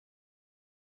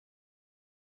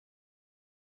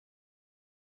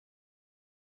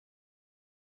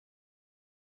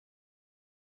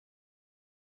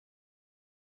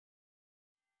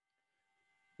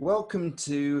Welcome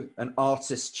to an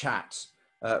artist chat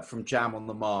from Jam on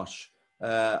the Marsh.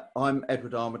 I'm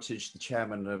Edward Armitage, the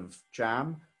chairman of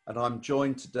Jam, and I'm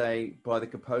joined today by the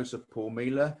composer Paul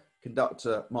Mealor,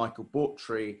 conductor Michael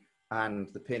Bawtree, and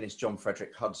the pianist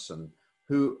Frederick Hudson,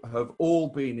 who have all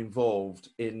been involved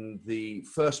in the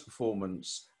first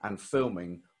performance and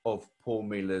filming of Paul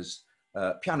Mealor's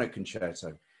piano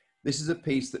concerto. This is a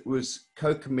piece that was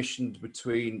co-commissioned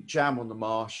between Jam on the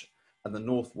Marsh and the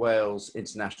North Wales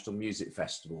International Music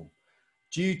Festival.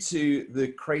 Due to the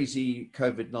crazy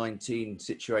COVID-19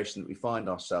 situation that we find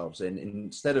ourselves in,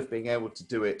 instead of being able to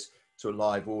do it to a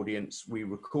live audience, we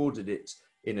recorded it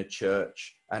in a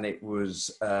church, and it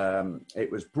was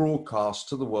broadcast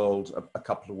to the world a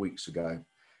couple of weeks ago.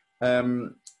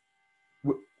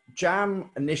 Jam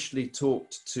initially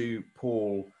talked to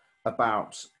Paul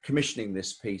about commissioning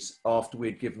this piece after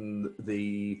we'd given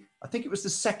I think it was the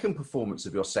second performance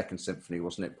of your second symphony,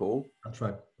 wasn't it, Paul? That's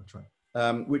right, that's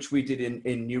right. Which we did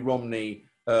in New Romney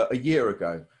a year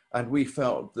ago. And we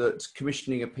felt that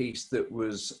commissioning a piece that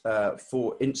was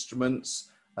for instruments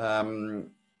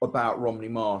about Romney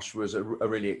Marsh was a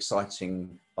really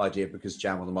exciting idea, because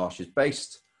Jam on the Marsh is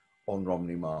based on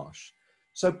Romney Marsh.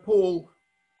 So Paul,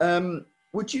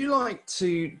 would you like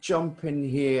to jump in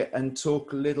here and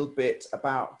talk a little bit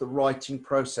about the writing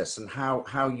process and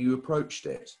how you approached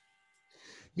it?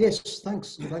 Yes,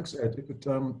 thanks, Ed.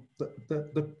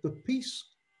 The piece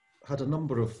had a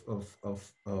number of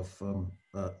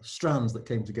strands that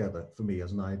came together for me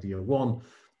as an idea. One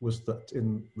was that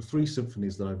in the three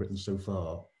symphonies that I've written so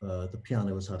far, the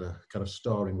piano has had a kind of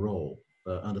starring role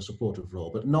and a supportive role,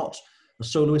 but not a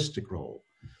soloistic role.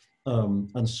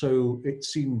 And so it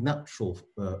seemed natural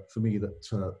for me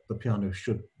that the piano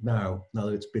should now that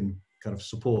it's been kind of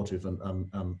supportive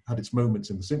and had its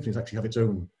moments in the symphonies, actually have its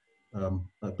own,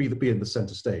 be in the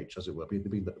center stage, as it were, be at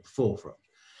the forefront.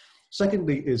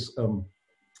 Secondly is,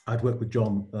 I'd worked with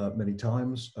John many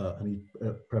times, and he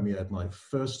premiered my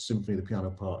first symphony, the piano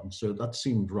part, and so that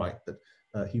seemed right that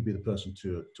he'd be the person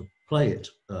to play it,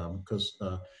 because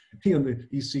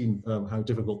he's seen how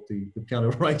difficult the piano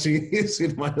writing is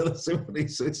in my other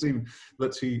symphonies, so it seemed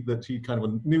that he kind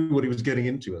of knew what he was getting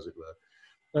into, as it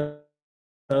were.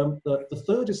 The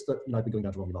third is that I've been going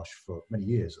down to Romney Marsh for many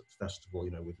years at the festival,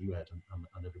 with you, Ed,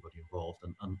 and everybody involved,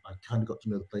 and I kind of got to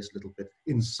know the place a little bit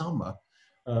in summer,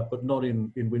 but not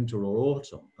in winter or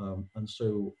autumn, and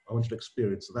so I wanted to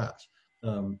experience that.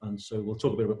 And so we'll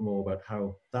talk a bit more about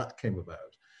how that came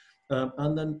about.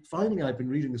 And then finally, I've been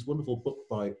reading this wonderful book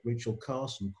by Rachel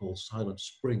Carson called Silent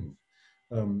Spring.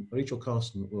 Rachel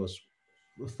Carson was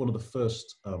one of the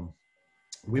first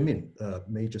women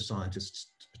major scientists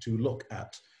to look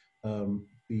at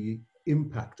the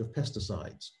impact of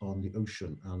pesticides on the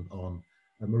ocean and on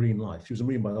marine life. She was a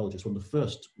marine biologist, one of the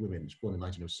first women. She was born in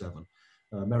 1907,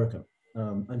 American.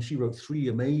 And she wrote three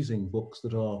amazing books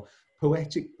that are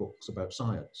poetic books about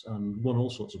science and won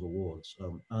all sorts of awards,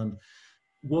 and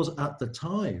was at the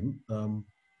time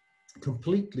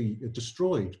completely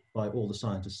destroyed by all the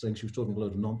scientists, saying she was talking a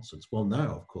load of nonsense. Well,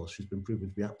 now, of course, she's been proven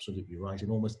to be absolutely right in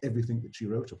almost everything that she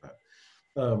wrote about.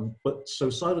 But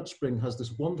so Silent Spring has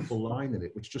this wonderful line in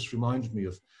it, which just reminds me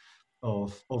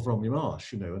of Romney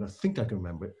Marsh, and I think I can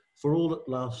remember it. For all at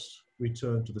last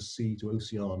return to the sea, to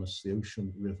Oceanus, the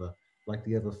ocean river, like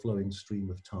the ever-flowing stream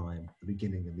of time, the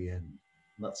beginning and the end.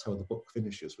 And that's how the book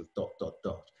finishes, with ...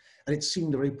 And it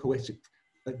seemed a very poetic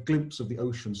glimpse of the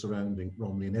ocean surrounding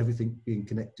Romney and everything being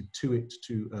connected to it,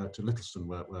 to Littlestone,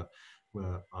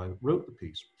 where I wrote the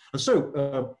piece. And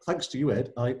so, thanks to you,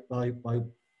 Ed, I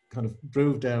kind of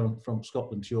drove down from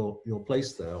Scotland to your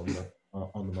place there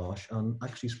on the Marsh, and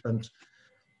actually spent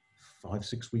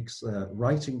 5-6 weeks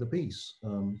writing the piece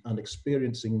and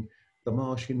experiencing the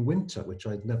Marsh in winter, which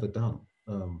I'd never done,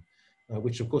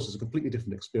 which of course is a completely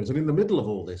different experience. And in the middle of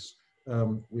all this,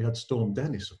 we had Storm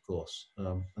Dennis, of course,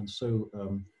 and so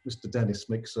Mr. Dennis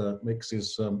makes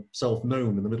his self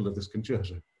known in the middle of this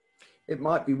concerto. It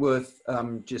might be worth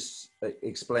just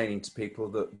explaining to people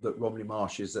that Romney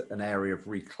Marsh is an area of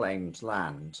reclaimed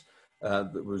land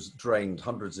that was drained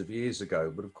hundreds of years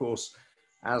ago. But of course,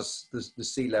 as the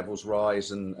sea levels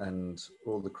rise and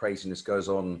all the craziness goes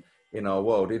on in our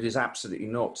world, it is absolutely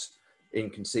not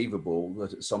inconceivable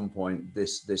that at some point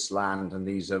this land and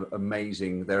these are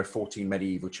amazing, there are 14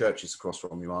 medieval churches across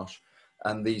Romney Marsh,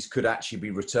 and these could actually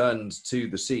be returned to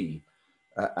the sea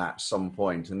at some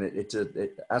point. And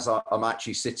as I'm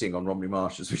actually sitting on Romney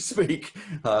Marsh as we speak,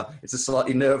 it's a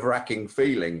slightly nerve-wracking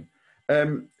feeling.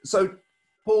 So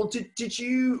Paul, did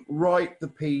you write the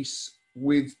piece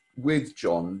with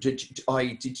John?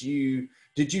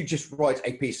 Did you just write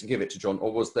a piece and give it to John,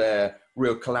 or was there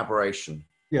real collaboration?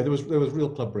 Yeah, there was real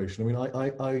collaboration. I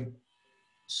mean, I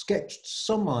sketched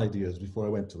some ideas before I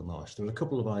went to the Marsh. There were a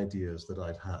couple of ideas that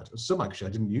I'd had. Some actually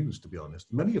I didn't use, to be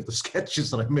honest. Many of the sketches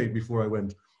that I made before I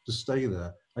went to stay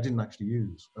there, I didn't actually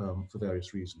use for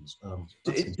various reasons.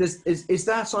 Is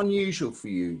that unusual for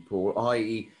you, Paul?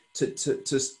 I.e.,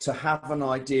 to have an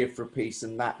idea for a piece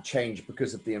and that change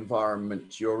because of the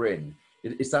environment you're in?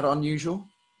 Is that unusual?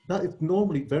 That is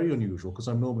normally very unusual because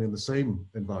I'm normally in the same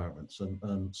environments,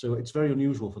 and so it's very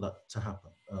unusual for that to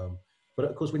happen. But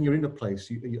of course, when you're in a place,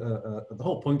 the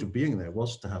whole point of being there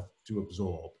was to have to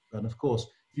absorb. And of course,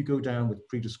 if you go down with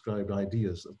pre-described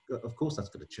ideas, of course that's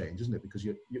going to change, isn't it? Because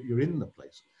you're in the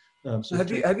place. So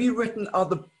have you written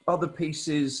other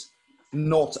pieces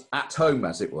not at home,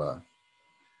 as it were?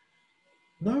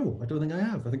 No, I don't think I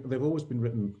have. I think they've always been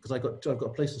written because I've got a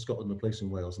place in Scotland and a place in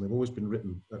Wales, and they've always been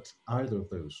written at either of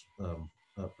those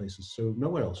places. So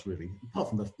nowhere else really, apart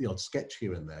from the odd sketch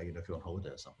here and there, you know, if you're on holiday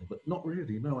or something. But not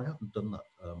really. No, I haven't done that.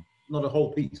 Not a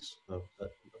whole piece.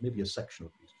 Maybe a section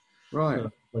of a piece. Right.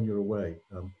 When you're away,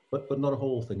 but not a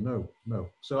whole thing. No.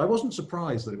 So I wasn't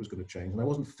surprised that it was going to change, and I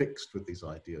wasn't fixed with these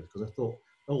ideas because I thought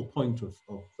the whole point of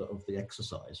the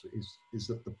exercise is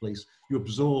that the place, you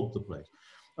absorb the place.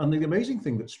 And the amazing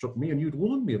thing that struck me, and you'd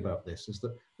warned me about this, is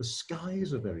that the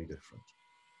skies are very different.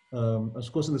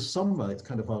 Of course, in the summer, it's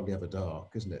kind of hardly ever dark,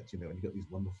 isn't it? You know, and you get these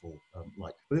wonderful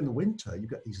light. But in the winter, you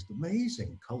get these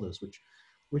amazing colours,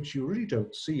 which you really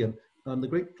don't see. And the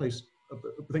great place,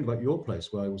 the thing about your place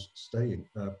where I was staying,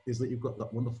 is that you've got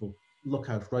that wonderful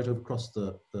lookout right over across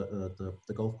the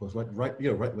golf course,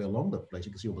 right way along the place.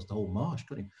 You can see almost the whole marsh,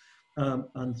 can't you?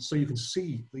 And so you can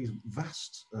see these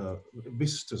vast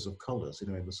vistas of colours, you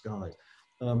know, in the sky.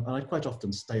 And I quite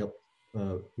often stay up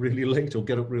really late or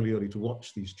get up really early to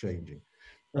watch these changing.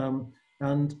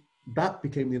 And that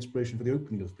became the inspiration for the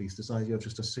opening of the piece, this idea of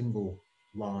just a single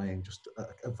line, just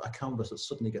a canvas that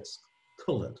suddenly gets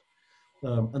coloured.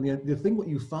 And the thing what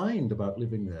you find about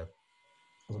living there,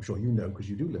 as I'm sure you know because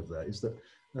you do live there, is that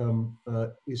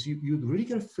you really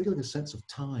get a feeling, a sense of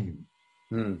time.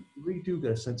 You really do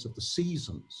get a sense of the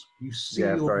seasons. You see,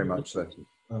 very much so,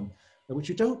 which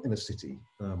you don't in a city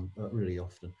really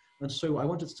often. And so I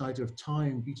wanted this idea of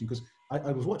time beating, because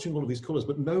I was watching all of these colours,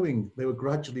 but knowing they were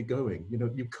gradually going. You know,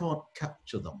 you can't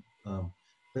capture them;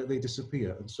 they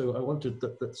disappear. And so I wanted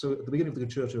that. So at the beginning of the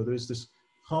concerto, there is this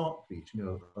heartbeat, you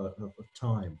know, of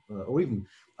time, or even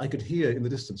I could hear in the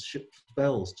distance ship's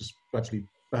bells just gradually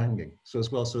banging. So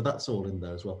as well, so that's all in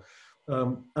there as well.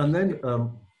 And then.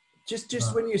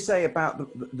 Just when you say about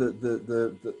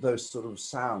those sort of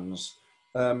sounds,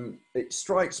 it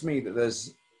strikes me that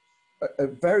there's a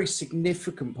very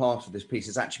significant part of this piece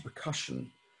is actually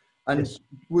percussion. And yes.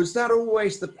 Was that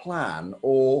always the plan,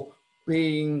 or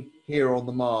being here on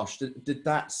the Marsh, did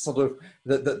that sort of,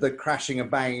 the crashing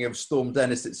and banging of Storm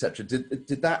Dennis, etc.,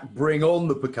 did that bring on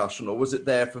the percussion, or was it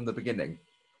there from the beginning?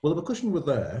 Well, the percussion were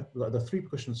there. The three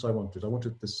percussions I wanted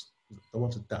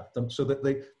that. So that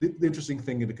the interesting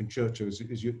thing in the concerto is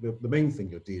the main thing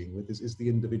you're dealing with is the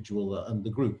individual and the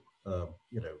group,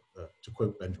 you know, to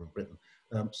quote Benjamin Britten.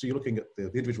 So you're looking at the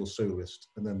individual soloist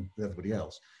and then everybody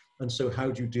else. And so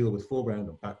how do you deal with foreground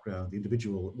and background, the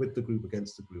individual with the group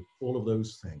against the group, all of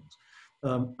those things.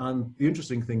 And the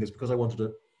interesting thing is, because I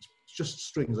wanted just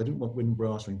strings, I didn't want wind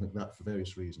brass or anything like that for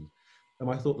various reasons. And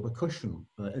I thought the percussion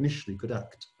initially could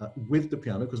act with the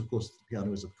piano, because of course the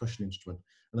piano is a percussion instrument,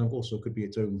 and then also could be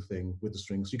its own thing with the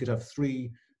strings. So you could have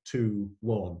 3, 2,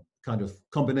 1 kind of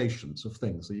combinations of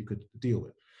things that you could deal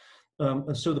with.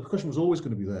 And so the percussion was always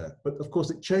going to be there, but of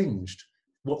course it changed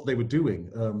what they were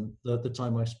doing the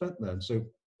time I spent there. And so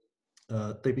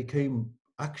they became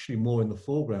actually more in the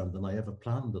foreground than I ever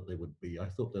planned that they would be. I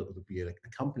thought that would be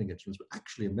accompanying instruments, but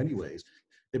actually in many ways,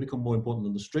 they become more important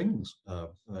than the strings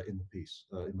in the piece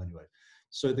in many ways.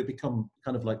 So they become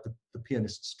kind of like the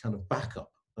pianist's kind of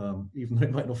backup, even though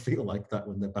it might not feel like that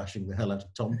when they're bashing the hell out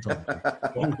of tom-toms.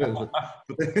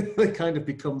 But they kind of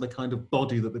become the kind of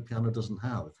body that the piano doesn't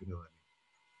have, if you know what I mean.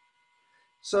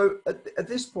 So at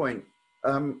this point,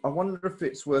 I wonder if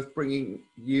it's worth bringing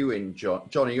you in, John.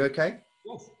 John, are you okay?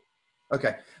 Yes.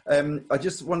 Okay. I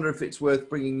just wonder if it's worth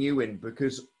bringing you in,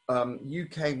 because you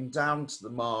came down to the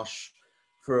Marsh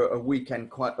for a weekend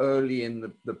quite early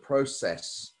in the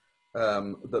process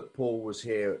that Paul was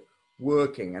here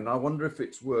working. And I wonder if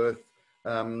it's worth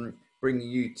bringing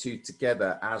you two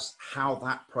together as how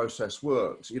that process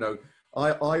works. You know,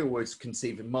 I always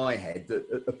conceive in my head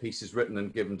that a piece is written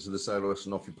and given to the soloist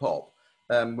and off you pop.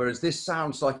 Whereas this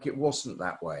sounds like it wasn't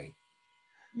that way.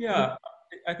 Yeah,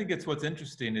 I think it's what's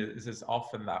interesting is it's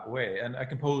often that way. And a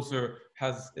composer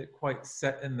has it quite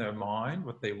set in their mind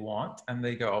what they want, and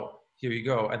they go, here you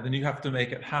go. And then you have to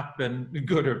make it happen,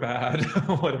 good or bad,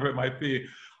 whatever it might be.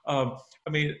 I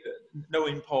mean,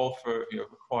 knowing Paul for,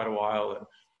 for quite a while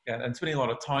and spending a lot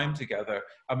of time together,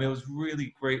 I mean, it was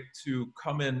really great to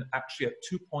come in actually at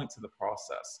 2 points of the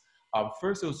process.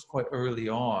 First, it was quite early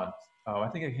on. I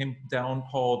think I came down,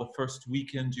 Paul, the first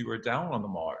weekend you were down on the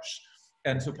Marsh.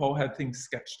 And so Paul had things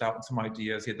sketched out, some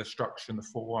ideas. He had the structure and the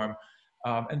form.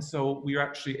 And so we were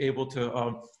actually able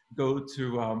to go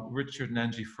to Richard and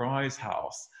Angie Fry's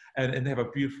house, and they have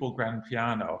a beautiful grand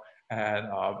piano.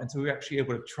 And so we were actually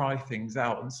able to try things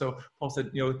out. And so Paul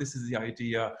said, this is the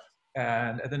idea.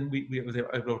 And then we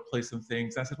were able to play some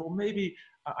things. And I said, well, maybe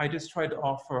I just tried to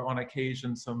offer on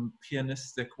occasion some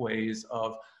pianistic ways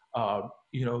of,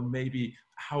 maybe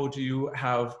how do you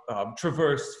have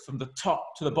traverse from the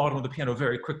top to the bottom of the piano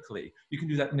very quickly? You can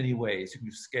do that many ways. You can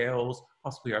do scales,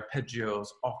 possibly arpeggios,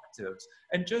 octaves,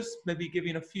 and just maybe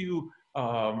giving a few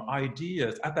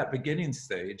ideas at that beginning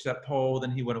stage that Paul,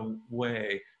 then he went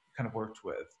away, kind of worked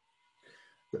with.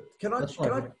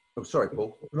 Oh, sorry,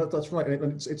 Paul. That's right.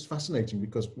 And it's fascinating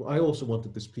because I also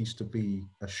wanted this piece to be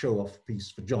a show-off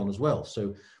piece for John as well.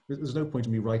 So there's no point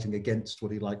in me writing against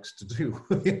what he likes to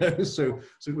do. So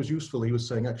it was useful. He was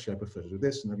saying, actually, I prefer to do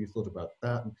this, and have you thought about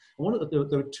that? And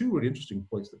there were two really interesting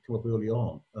points that came up early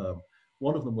on.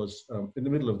 One of them was in the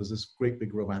middle of there's this great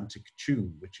big romantic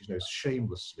tune, which is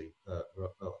shamelessly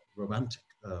romantic.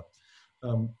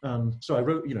 And so I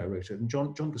wrote it, and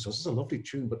John goes, "This is a lovely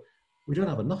tune, but we don't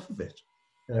have enough of it.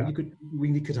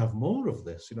 We could have more of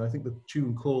this. I think the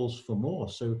tune calls for more."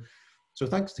 So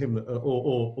thanks to him,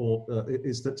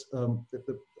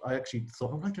 I actually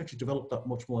thought I'd like to actually develop that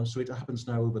much more. So it happens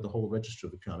now over the whole register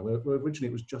of the piano, where originally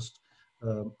it was just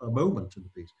a moment in the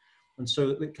piece, and so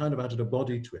it kind of added a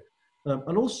body to it.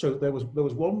 And also there was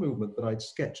one movement that I'd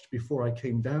sketched before I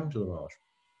came down to the Marsh,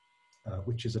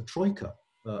 which is a troika,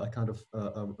 a kind of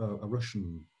a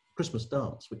Russian Christmas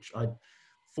dance, which I'd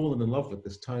fallen in love with,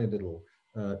 this tiny little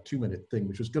 2-minute thing,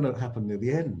 which was going to happen near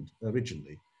the end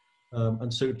originally.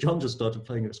 And so John just started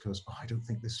playing it, and goes, "Oh, I don't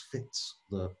think this fits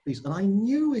the piece." And I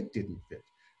knew it didn't fit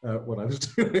what I was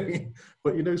doing,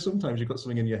 but sometimes you've got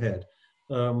something in your head.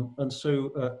 And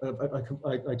so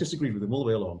I disagreed with him all the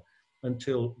way along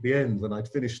until the end, when I'd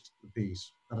finished the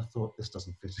piece, and I thought, this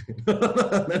doesn't fit in.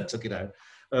 And then took it out.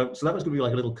 So that was going to be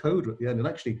like a little coda at the end. And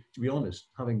actually, to be honest,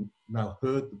 having now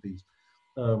heard the piece,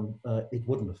 it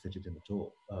wouldn't have fitted in at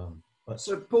all.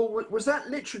 So, Paul, was that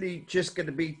literally just going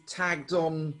to be tagged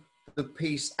on the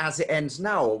piece as it ends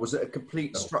now, or was it a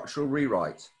complete structural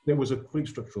rewrite? There was a complete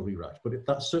structural rewrite, but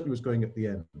that certainly was going at the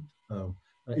end.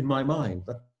 In my mind,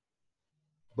 but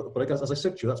I guess, as I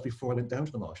said to you, that's before I went down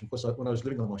to the Marsh. And of course, when I was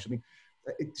living on the Marsh,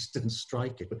 it just didn't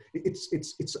strike it. But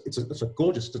it's a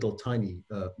gorgeous little tiny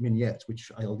vignette,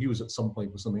 which I'll use at some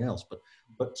point for something else.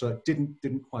 But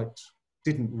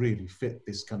didn't really fit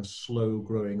this kind of slow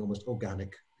growing, almost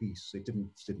organic piece. It didn't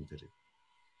fit it.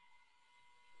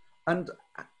 And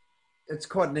it's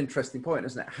quite an interesting point,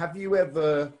 isn't it? Have you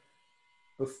ever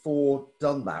before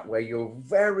done that, where you're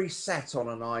very set on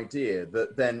an idea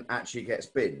that then actually gets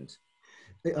binned?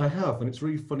 I have, and it's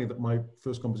really funny that my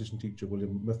first composition teacher,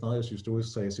 William Matthias, used to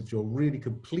always say, if you're really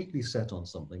completely set on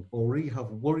something or really have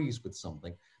worries with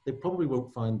something, they probably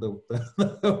won't find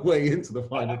the way into the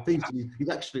final piece. And he's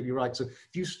absolutely right. So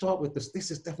if you start with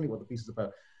this is definitely what the piece is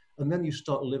about, and then you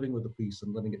start living with the piece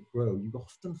and letting it grow, you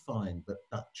often find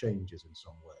that changes in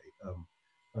some way.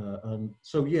 And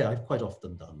so, yeah, I've quite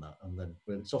often done that. And then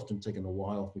but it's often taken a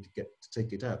while for me to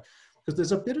take it out. Because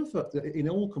there's a bit of in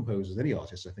all composers, any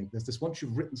artists, I think, there's this, once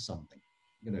you've written something,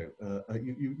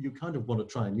 you kind of want to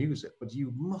try and use it, but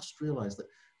you must realize that,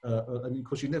 and of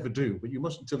course you never do, but you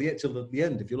must until the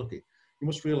end, if you're lucky, you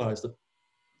must realize that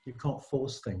you can't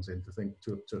force things into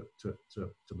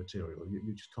material.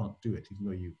 You just can't do it, even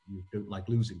though you don't like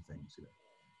losing things.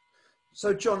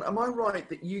 So, John, am I right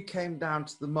that you came down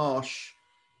to the Marsh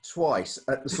twice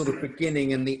at the sort of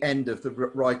beginning and the end of the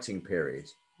writing period?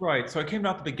 Right. So I came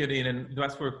down at the beginning, and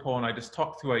that's where Paul and I just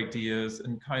talked through ideas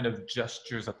and kind of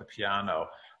gestures at the piano.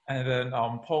 And then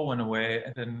Paul went away,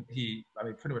 and then he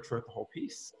pretty much wrote the whole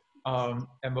piece and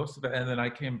most of it. And then I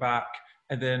came back,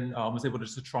 and then was able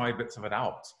just to try bits of it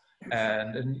out.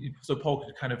 And so Paul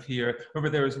could kind of hear. Remember,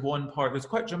 there was one part that was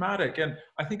quite dramatic, and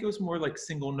I think it was more like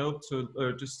single notes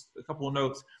or just a couple of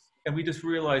notes. And we just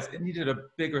realized it needed a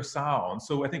bigger sound.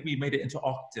 So I think we made it into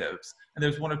octaves. And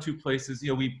there's one or two places,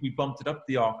 we bumped it up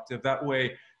the octave. That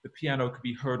way the piano could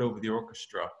be heard over the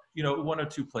orchestra, one or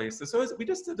two places. So we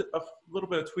just did a little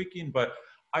bit of tweaking. But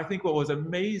I think what was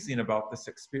amazing about this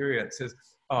experience is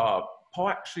Paul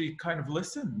actually kind of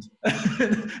listened.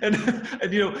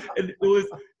 and you know, and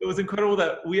it was incredible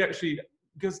that we actually,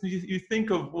 because you think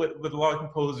of with a lot of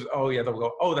composers, oh yeah, they'll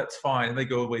go, oh, that's fine, and they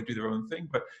go away, do their own thing.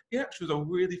 But it actually was a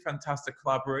really fantastic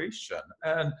collaboration,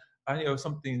 and you know,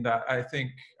 something that I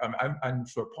think I'm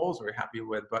sure Paul's very happy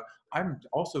with, but I'm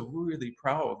also really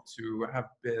proud to have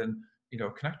been, you know,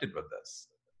 connected with this.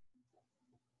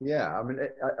 Yeah, I mean,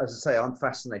 as I say, I'm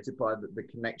fascinated by the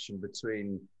connection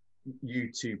between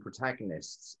you two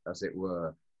protagonists, as it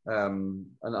were, and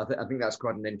I think that's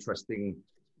quite an interesting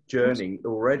journey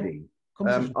already.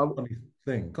 Composition's a funny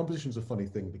thing. Composition's a funny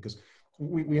thing because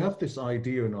we have this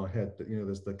idea in our head that, you know,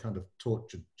 there's the kind of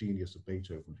tortured genius of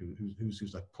Beethoven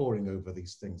who's like poring over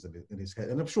these things in his head,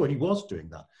 and I'm sure he was doing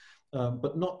that.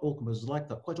 But not all composers like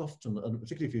that. Quite often, and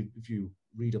particularly if you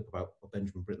read up about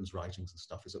Benjamin Britten's writings and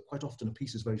stuff, is that quite often a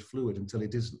piece is very fluid until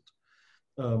it isn't.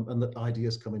 And that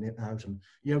ideas coming in and out, and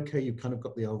okay, you've kind of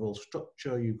got the overall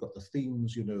structure, you've got the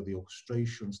themes, you know, the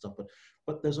orchestration and stuff,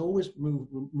 but there's always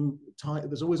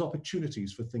there's always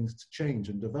opportunities for things to change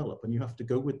and develop, and you have to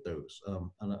go with those,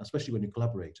 and especially when you're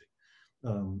collaborating.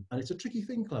 And it's a tricky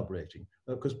thing, collaborating,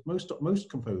 because most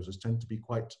composers tend to be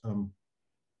quite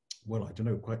well, I don't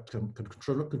know, quite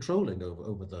controlling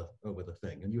over the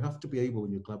thing, and you have to be able,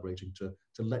 when you're collaborating, to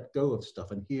let go of stuff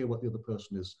and hear what the other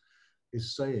person is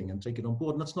saying and take it on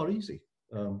board, and that's not easy.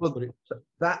 Well,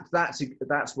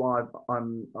 that's why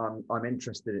I'm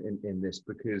interested in this,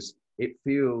 because it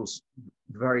feels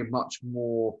very much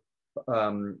more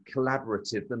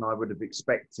collaborative than I would have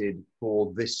expected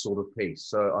for this sort of piece.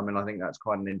 So, I mean, I think that's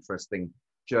quite an interesting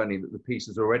journey that the piece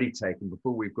has already taken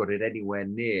before we've got it anywhere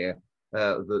near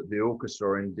the orchestra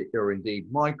or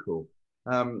indeed Michael.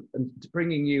 And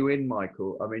bringing you in,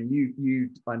 Michael, I mean,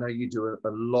 I know you do a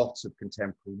lot of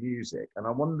contemporary music, and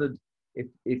I wondered if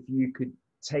you could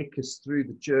take us through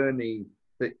the journey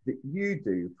that you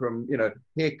do from, you know,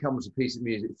 here comes a piece of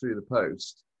music through the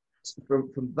post,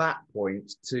 from that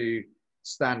point to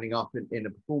standing up in a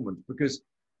performance, because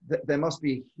there must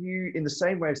be a huge, in the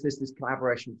same way as there's this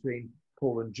collaboration between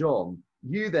Paul and John,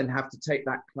 you then have to take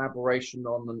that collaboration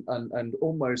on and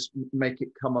almost make it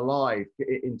come alive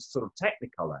into sort of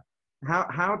technicolor.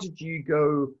 How did you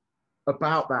go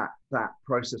about that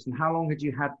process, and how long had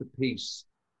you had the piece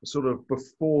sort of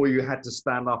before you had to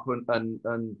stand up and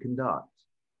conduct?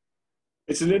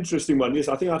 It's an interesting one. Yes,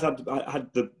 I think I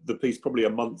had the piece probably a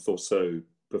month or so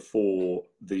before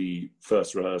the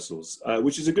first rehearsals,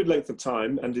 which is a good length of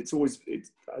time, and it's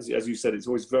as you said, it's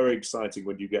always very exciting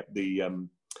when you get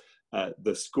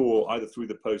the score either through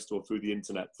the post or through the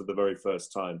internet for the very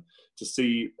first time, to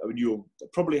see. I mean, you'll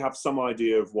probably have some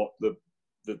idea of what the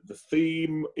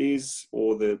theme is,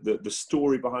 or the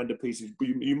story behind a piece.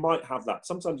 You might have that.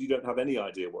 Sometimes you don't have any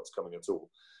idea what's coming at all.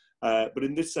 But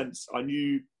in this sense, I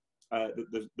knew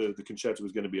that the concerto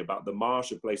was going to be about the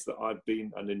Marsh, a place that I've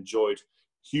been and enjoyed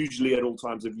hugely at all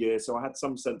times of year. So I had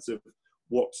some sense of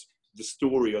what the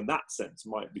story in that sense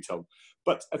might be told.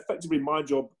 But effectively, my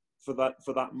job for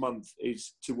that month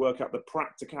is to work out the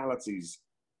practicalities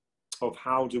of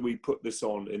how do we put this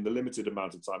on in the limited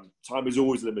amount of time. Time is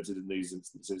always limited in these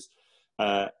instances.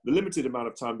 The limited amount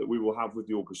of time that we will have with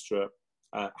the orchestra,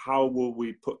 how will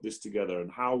we put this together,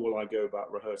 and how will I go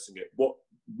about rehearsing it? What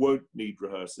won't need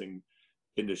rehearsing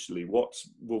initially? What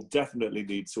will definitely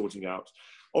need sorting out?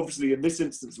 Obviously, in this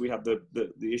instance, we have the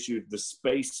issue of the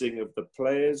spacing of the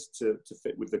players to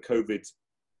fit with the COVID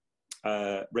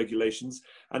regulations.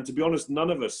 And to be honest,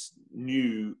 none of us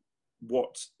knew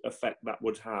what effect that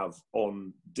would have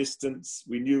on distance.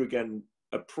 We knew, again,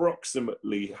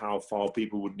 approximately how far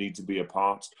people would need to be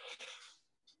apart.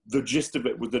 The gist of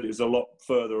it was that it's a lot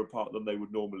further apart than they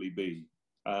would normally be.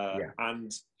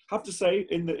 And have to say,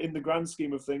 in the grand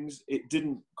scheme of things, it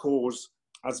didn't cause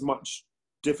as much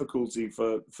difficulty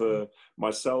for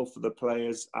myself, for the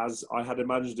players, as I had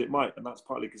imagined it might. And that's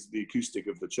partly because the acoustic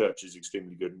of the church is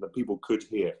extremely good and that people could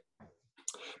hear.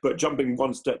 But jumping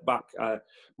one step back,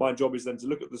 my job is then to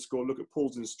look at the score, look at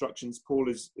Paul's instructions. Paul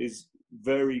is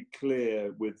very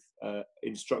clear with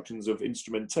instructions of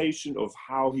instrumentation, of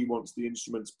how he wants the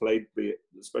instruments played, be it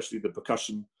especially the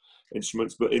percussion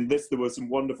instruments. But in this, there were some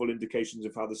wonderful indications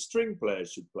of how the string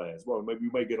players should play as well. Maybe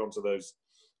we may get onto those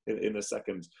in a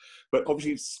second. But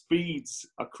obviously, speeds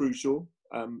are crucial.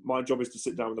 My job is to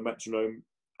sit down with the metronome,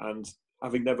 and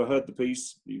having never heard the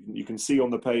piece, you can see on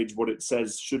the page what it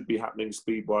says should be happening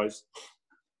speed-wise.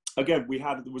 Again,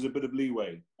 there was a bit of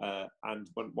leeway, and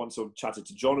once I chatted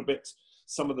to John a bit,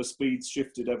 some of the speeds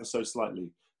shifted ever so slightly,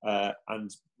 and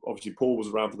obviously Paul was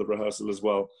around for the rehearsal as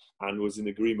well and was in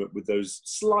agreement with those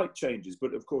slight changes.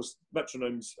 But of course,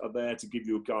 metronomes are there to give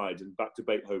you a guide, and back to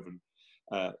Beethoven,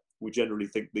 we generally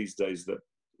think these days that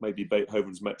maybe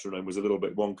Beethoven's metronome was a little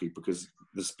bit wonky because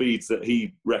the speeds that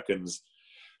he reckons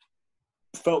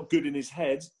felt good in his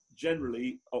head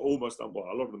generally are almost, well,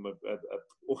 a lot of them are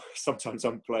sometimes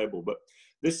unplayable, but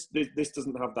this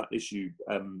doesn't have that issue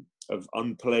of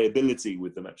unplayability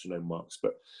with the metronome marks.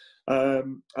 But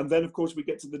and then of course we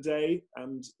get to the day,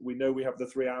 and we know we have the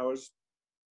 3 hours,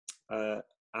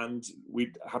 and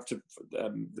we have to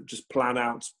just plan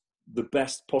out the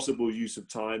best possible use of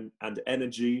time and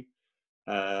energy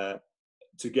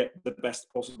to get the best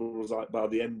possible result by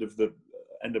the end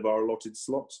of our allotted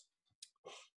slots.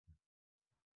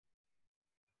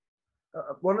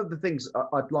 One of the things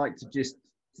I'd like to just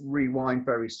rewind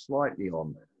very slightly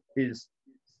on is,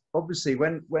 obviously,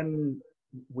 when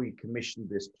we commissioned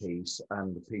this piece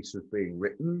and the piece was being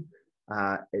written,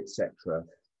 etc.,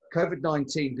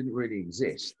 COVID-19 didn't really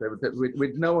exist.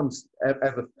 No one's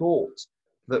ever thought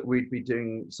that we'd be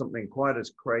doing something quite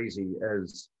as crazy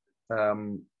as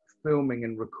filming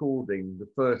and recording the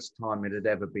first time it had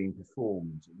ever been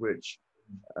performed, which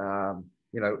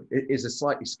it is a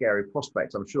slightly scary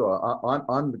prospect, I'm sure.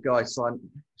 I'm the guy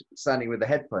standing with the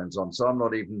headphones on, so I'm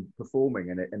not even performing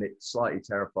in it, and it slightly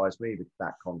terrifies me,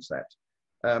 that concept.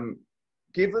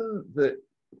 Given that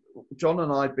John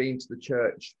and I had been to the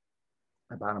church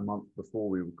about a month before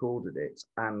we recorded it,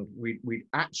 and we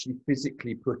actually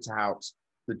physically put out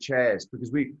the chairs,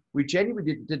 because we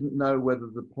genuinely didn't know whether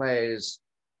the players,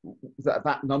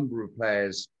 that number of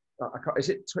players, is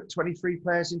it 23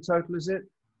 players in total, is it?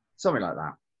 Something like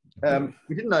that.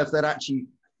 We didn't know if they'd actually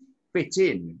fit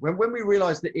in. When we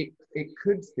realized that it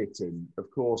could fit in, of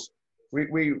course,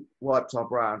 we wiped our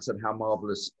brow and said, how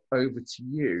marvelous. Over to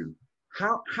you.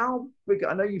 How big,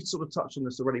 I know you've sort of touched on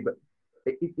this already, but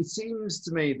it seems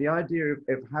to me the idea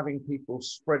of having people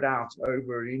spread out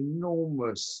over an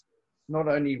enormous, not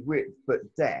only width, but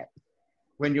depth,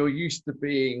 when you're used to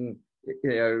being,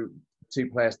 2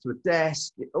 players to a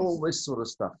desk, all this sort of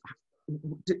stuff.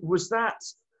 Was that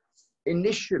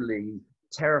initially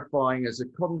terrifying as a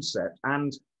concept,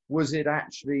 and was it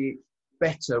actually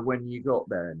better when you got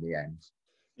there in the end?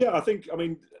 Yeah, I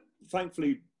mean,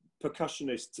 thankfully,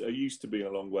 percussionists are used to being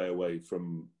a long way away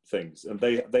from things, and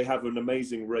they have an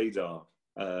amazing radar,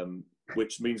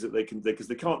 which means that because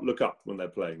they can't look up when they're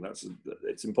playing.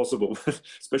 It's impossible,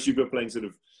 especially if you're playing sort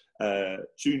of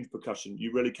tuned percussion.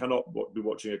 You really cannot be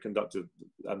watching a conductor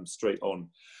straight on.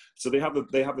 So they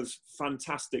have this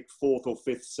fantastic 4th or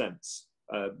 5th sense,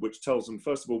 which tells them,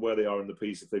 first of all, where they are in the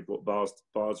piece, if they've got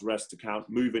bars, rest to count,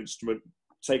 move instrument,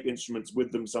 take instruments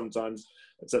with them sometimes,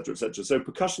 etc., etc. So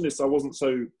percussionists, I wasn't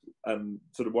so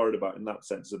sort of worried about in that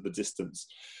sense of the distance.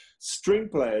 String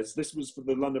players, this was for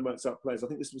the London Mozart players, I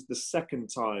think this was the second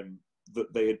time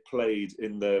that they had played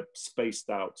in the spaced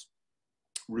out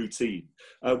routine,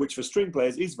 which for string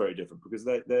players is very different, because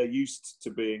they're used to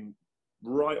being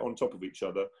right on top of each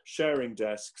other, sharing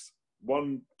desks,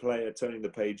 one player turning the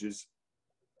pages,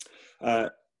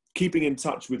 keeping in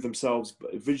touch with themselves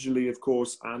visually, of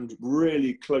course, and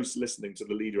really close listening to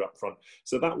the leader up front.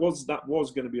 So that was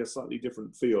going to be a slightly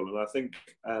different feel, and I think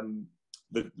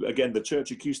the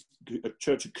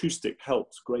church acoustic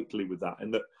helped greatly with that,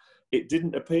 and that it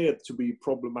didn't appear to be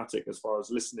problematic as far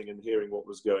as listening and hearing what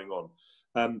was going on.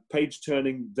 Page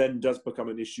turning then does become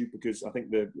an issue, because I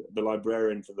think the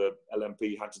librarian for the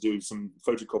LMP had to do some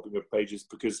photocopying of pages,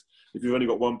 because if you've only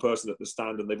got one person at the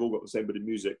stand and they've all got the same bit of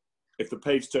music, if the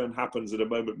page turn happens at a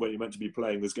moment when you're meant to be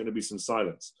playing, there's going to be some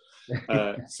silence.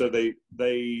 So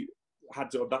they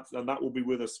had to, and that will be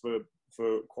with us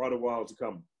for quite a while to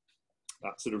come.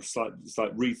 That sort of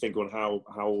slight rethink on how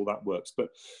all that works. But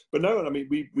no, I mean,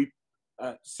 we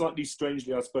slightly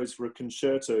strangely, I suppose, for a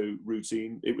concerto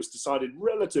routine, it was decided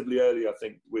relatively early, I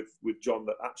think, with John,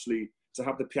 that actually to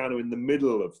have the piano in the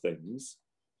middle of things,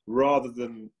 rather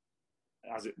than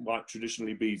as it might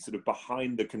traditionally be, sort of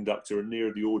behind the conductor and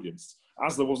near the audience.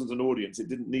 As there wasn't an audience, it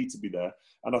didn't need to be there.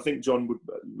 And I think John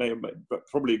may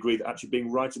probably agree that actually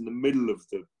being right in the middle of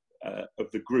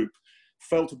the group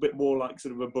felt a bit more like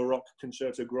sort of a Baroque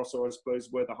concerto grosso, I suppose,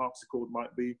 where the harpsichord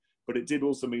might be. But it did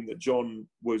also mean that John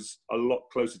was a lot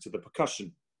closer to the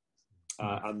percussion.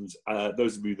 And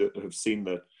those of you that have seen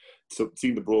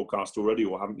the broadcast already,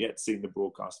 or haven't yet seen the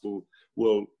broadcast,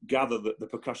 will gather that the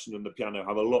percussion and the piano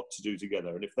have a lot to do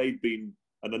together. And if they'd been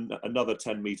another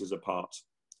 10 meters apart,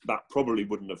 that probably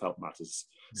wouldn't have helped matters.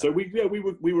 No. So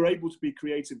we were able to be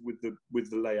creative with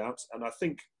the layout, and I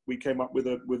think we came up with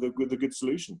a good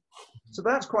solution. So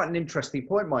that's quite an interesting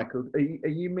point, Michael. Are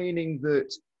you meaning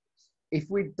that if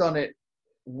we'd done it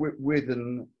with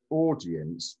an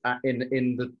audience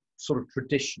in the sort of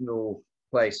traditional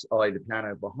place, i.e. the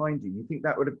piano behind you, you think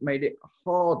that would have made it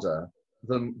harder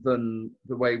than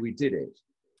the way we did it?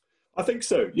 I think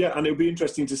so, yeah, and it'll be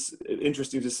interesting to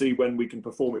see when we can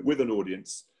perform it with an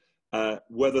audience.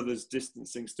 Whether there's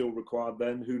distancing still required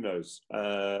then, who knows?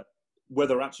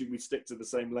 Whether actually we stick to the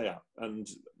same layout, and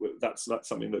that's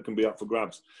something that can be up for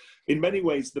grabs. In many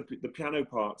ways, the piano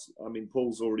part, I mean,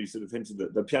 Paul's already sort of hinted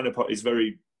that the piano part is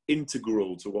very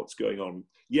integral to what's going on.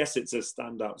 Yes, it's a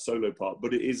standout solo part,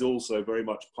 but it is also very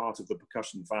much part of the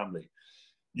percussion family.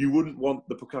 You wouldn't want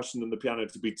the percussion and the piano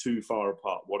to be too far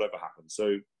apart, whatever happens.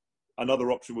 So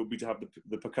another option would be to have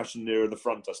the percussion nearer the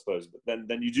front, I suppose. But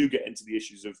then you do get into the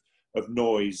issues of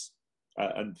noise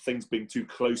and things being too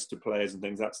close to players and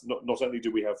things. That's not only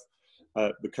do we have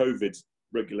the COVID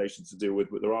regulations to deal with,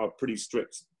 but there are pretty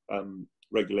strict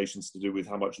regulations to do with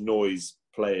how much noise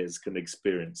players can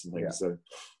experience and things. Yeah. So,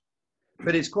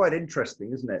 but it's quite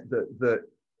interesting, isn't it, that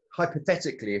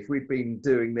hypothetically, if we'd been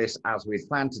doing this as we'd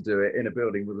planned to do it in a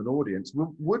building with an audience,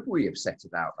 would we have set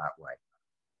it out that way?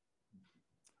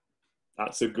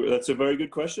 That's a very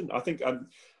good question. I think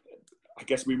I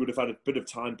guess we would have had a bit of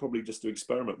time probably just to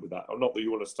experiment with that. Not that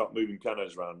you want to start moving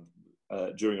pianos around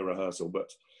during a rehearsal,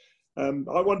 but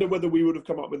I wonder whether we would have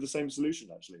come up with the same solution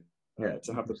actually,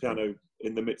 to have the piano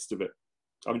in the midst of it.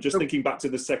 I'm just thinking back to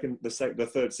the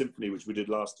third symphony which we did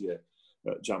last year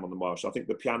at Jam on the Marsh. I think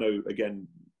the piano again,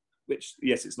 which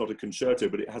yes, it's not a concerto,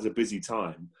 but it has a busy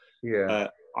time. Yeah,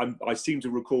 I seem to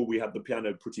recall we had the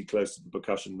piano pretty close to the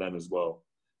percussion then as well.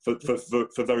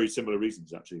 For very similar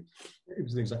reasons, actually. It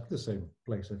was exactly the same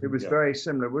place. I think. It was very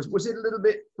similar. Was it a little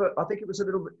bit? I think it was a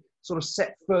little bit sort of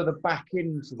set further back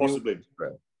into possibly.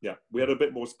 Yeah, we had a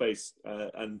bit more space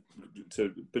and a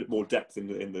bit more depth in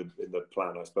the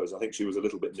plan, I suppose. I think she was a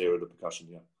little bit nearer the percussion.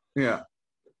 Yeah. Yeah,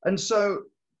 and so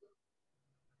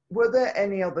were there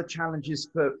any other challenges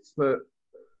for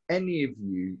any of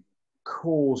you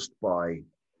caused by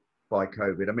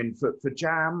COVID? I mean, for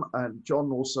Jam and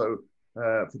John also.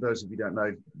 For those of you who don't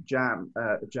know, Jam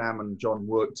and John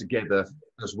worked together,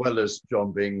 as well as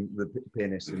John being the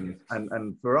pianist.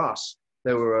 And for us,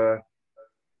 there were,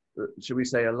 shall we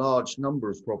say, a large number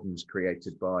of problems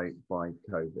created by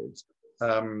COVID,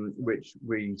 which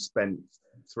we spent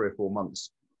 3 or 4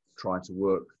 months trying to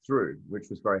work through, which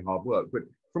was very hard work. But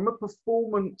from a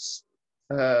performance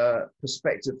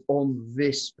perspective on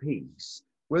this piece,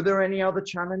 were there any other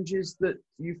challenges that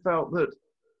you felt that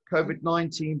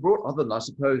COVID-19 brought, other than, I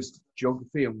suppose,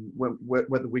 geography and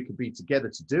whether we could be together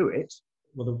to do it?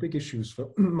 Well, there were big issues for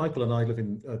Michael and I live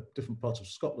in different parts of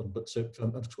Scotland, but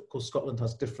of course Scotland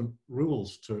has different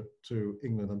rules to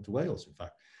England and to Wales, in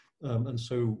fact. And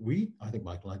so I think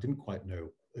Michael and I didn't quite know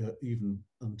even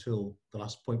until the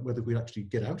last point whether we'd actually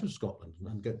get out of Scotland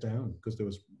and get down, because there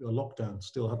was a lockdown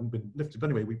still hadn't been lifted. But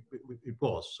anyway, it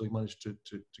was, so we managed to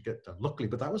get down. Luckily,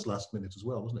 but that was last minute as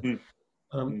well, wasn't it?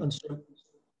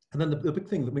 And then the big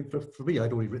thing that for me,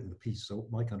 I'd already written the piece, so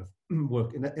my kind of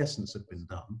work in essence had been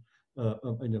done,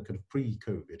 kind of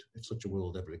pre-COVID, if such a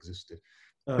world ever existed.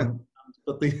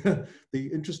 But the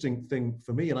interesting thing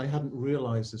for me, and I hadn't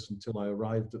realised this until I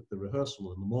arrived at the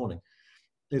rehearsal in the morning,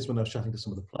 is when I was chatting to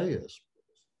some of the players,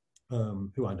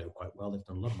 who I know quite well. They've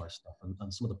done a lot of my stuff,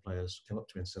 and some of the players came up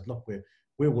to me and said, "Look,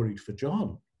 we're worried for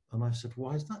John." And I said,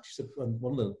 "Why is that?" She said, and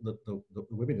one of the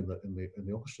women in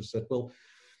the orchestra said, "Well,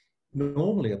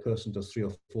 normally a person does 3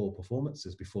 or 4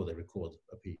 performances before they record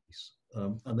a piece,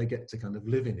 and they get to kind of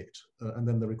live in it, and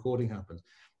then the recording happens."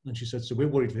 And she said, "So we're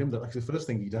worried for him that actually the first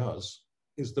thing he does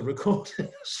is the recording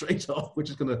straight off, which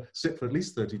is going to sit for at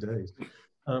least 30 days.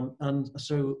 And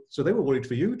so they were worried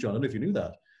for you, John. I don't know if you knew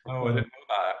that. Oh, I didn't know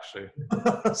that,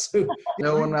 actually. So,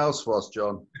 no one else was,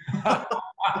 John.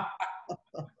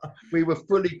 We were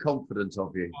fully confident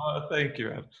of you. Thank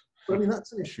you, Ed. I mean,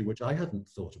 that's an issue which I hadn't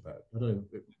thought about. I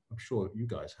don't know, I'm sure you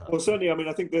guys have. Well, certainly, I mean,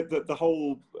 I think that the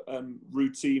whole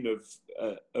routine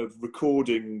of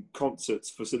recording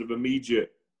concerts for sort of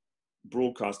immediate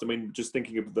broadcast, I mean, just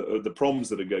thinking of the proms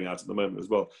that are going out at the moment as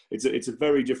well, it's a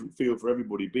very different feel for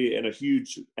everybody, be it in a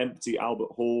huge empty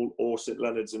Albert Hall or St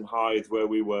Leonard's in Hythe where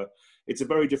we were. It's a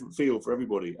very different feel for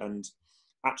everybody, and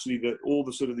actually all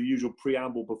the sort of the usual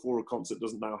preamble before a concert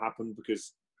doesn't now happen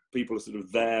because people are sort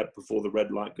of there before the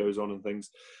red light goes on and things.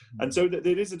 And so it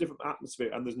is a different atmosphere,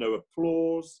 and there's no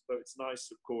applause. So it's nice,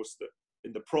 of course, that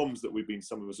in the proms that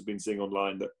some of us have been seeing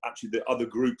online, that actually the other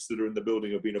groups that are in the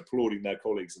building have been applauding their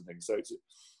colleagues and things. So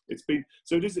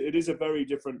it is a very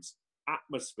different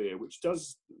atmosphere, which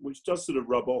does sort of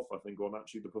rub off, I think, on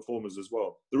actually the performers as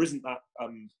well. There isn't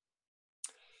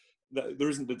there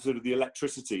isn't the sort of the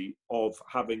electricity of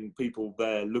having people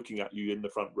there looking at you in the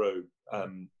front row.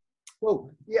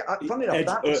 Well, yeah, funny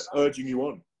enough, Ed, urging you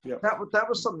on. Yeah. That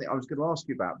was something I was going to ask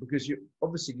you about, because you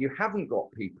obviously you haven't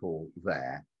got people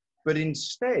there, but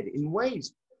instead, in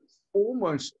ways,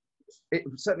 almost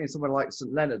certainly in somewhere like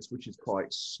St Leonard's, which is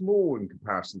quite small in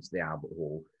comparison to the Albert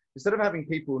Hall, instead of having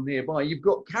people nearby, you've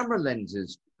got camera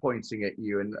lenses pointing at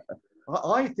you, and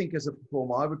I think as a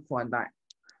performer, I would find that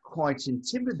quite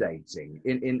intimidating.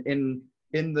 In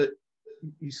that,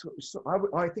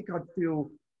 I think I'd feel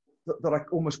that I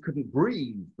almost couldn't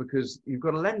breathe because you've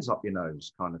got a lens up your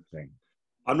nose, kind of thing.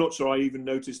 I'm not sure I even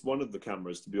noticed one of the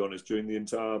cameras, to be honest, during the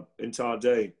entire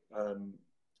day.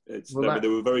 They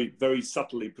were very, very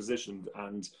subtly positioned,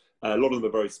 and a lot of them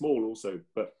are very small also.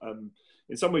 But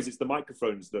in some ways, it's the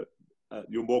microphones that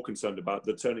you're more concerned about,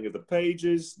 the turning of the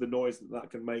pages, the noise that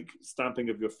can make, stamping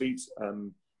of your feet.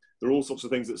 There are all sorts of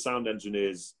things that sound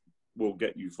engineers will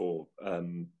get you for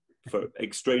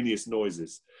extraneous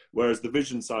noises. Whereas the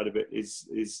vision side of it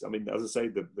is I mean, as I say,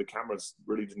 the cameras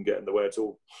really didn't get in the way at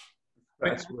all.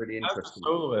 That's really interesting. As a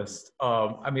soloist,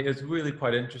 I mean, it's really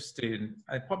quite interesting.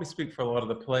 I probably speak for a lot of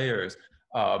the players.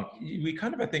 We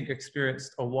kind of, I think,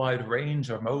 experienced a wide range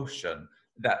of emotion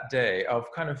that day, of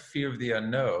kind of fear of the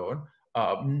unknown.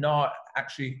 Not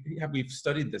actually, we've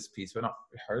studied this piece, but not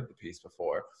heard the piece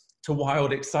before, to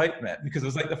wild excitement, because it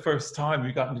was like the first time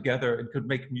we gotten together and could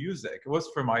make music. It was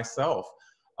for myself.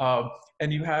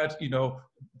 And you had, you know,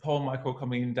 Paul and Michael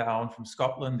coming down from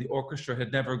Scotland. The orchestra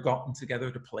had never gotten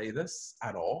together to play this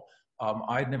at all.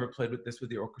 I'd never played with this with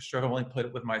the orchestra. I only played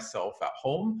it with myself at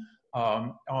home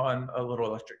on a little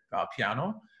electric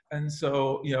piano. And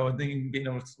so, you know, and then being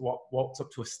able to waltz up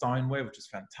to a Steinway, which is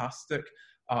fantastic.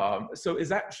 So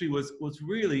it actually was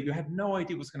really, you had no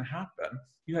idea what was going to happen.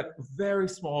 You had a very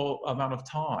small amount of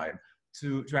time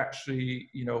to actually,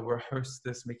 you know, rehearse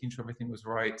this, making sure everything was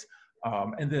right,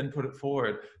 and then put it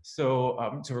forward.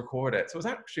 So to record it. So it was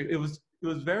actually, it was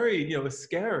very, you know, it was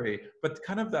scary, but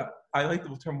kind of that, I like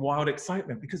the term wild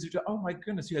excitement, because you just, oh my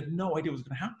goodness, you had no idea what was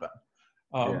going to happen.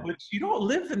 Which you don't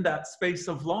live in that space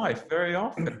of life very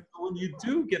often. When you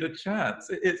do get a chance,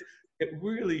 it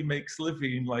really makes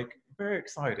living like very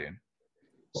exciting.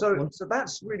 So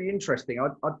that's really interesting.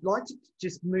 I'd like to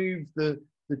just move the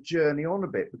journey on a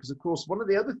bit, because of course one of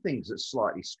the other things that's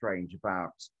slightly strange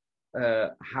about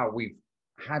how we've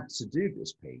had to do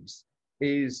this piece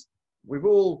is we've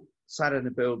all sat in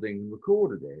a building and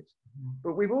recorded it,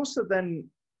 but we've also then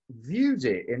viewed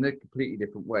it in a completely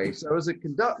different way. So as a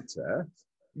conductor,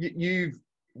 you've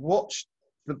watched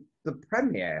the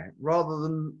premiere rather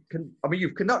than, I mean,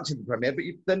 you've conducted the premiere, but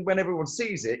then when everyone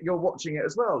sees it, you're watching it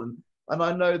as well. And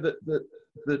I know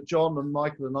that John and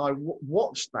Michael and I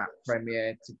watched that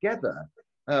premiere together.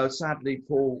 Sadly,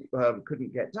 Paul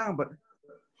couldn't get down, but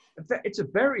it's a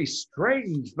very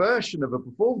strange version of a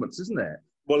performance, isn't it?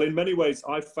 Well, in many ways,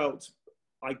 I felt,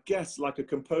 I guess, like a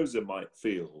composer might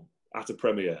feel at a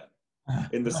premiere,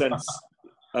 in the sense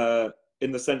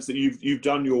that you've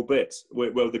done your bit.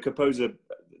 Well, the composer,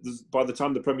 by the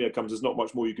time the premiere comes, there's not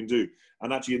much more you can do.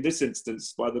 And actually, in this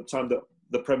instance, by the time that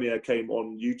the premiere came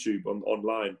on YouTube,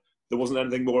 online, there wasn't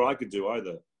anything more I could do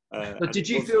either. But did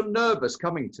you feel nervous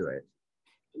coming to it?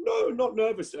 No, not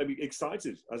nervous. I mean,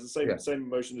 excited. As the same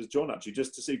emotion as John, actually,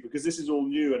 just to see, because this is all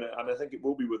new, and I think it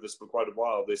will be with us for quite a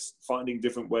while. This finding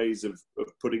different ways of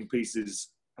putting pieces,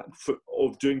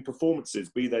 of doing performances,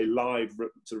 be they live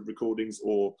sort of recordings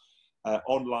or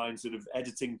online, sort of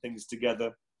editing things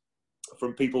together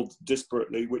from people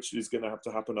disparately, which is going to have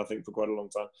to happen, I think, for quite a long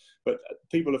time. But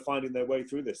people are finding their way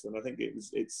through this, and I think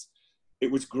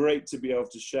it was great to be able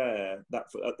to share that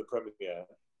at the premiere,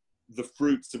 the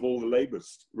fruits of all the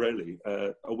labours, really,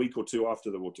 a week or two after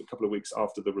a couple of weeks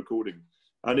after the recording,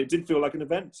 and it did feel like an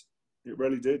event. It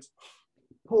really did.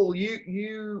 Paul,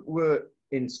 you were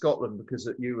in Scotland because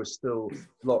you were still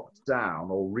locked down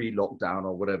or re-locked down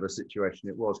or whatever situation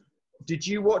it was. Did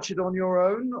you watch it on your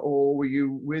own, or were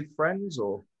you with friends,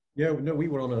 or? Yeah, no, we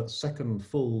were on a second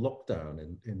full lockdown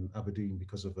in Aberdeen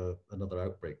because of another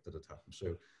outbreak that had happened.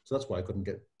 So that's why I couldn't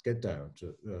get down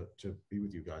to be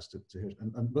with you guys to hear it.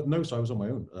 But no, so I was on my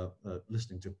own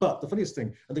listening to it. But the funniest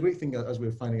thing, and the great thing, as we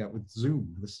were finding out with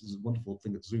Zoom, this is a wonderful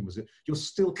thing at Zoom, is that you're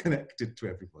still connected to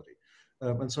everybody.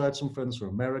 And so I had some friends from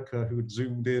America who had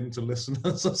zoomed in to listen.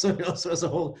 so as a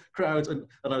whole crowd, and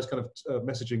I was kind of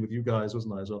messaging with you guys,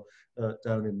 wasn't I, as well,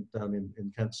 down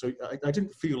in Kent. So I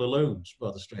didn't feel alone,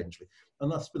 rather strangely.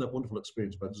 And that's been a wonderful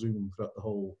experience about Zoom throughout the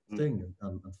whole thing,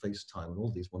 and FaceTime and all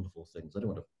these wonderful things. I don't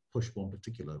want to push one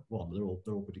particular one; they're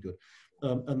all pretty good.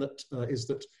 And that is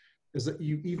that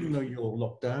you, even though you're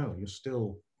locked down, you're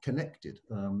still connected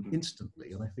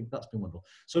instantly, and I think that's been wonderful.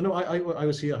 So no, I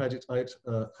was here. I had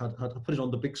put it on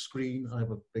the big screen. I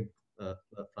have a big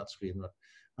flat screen,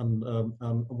 and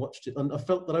watched it, and I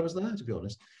felt that I was there, to be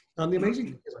honest. And the amazing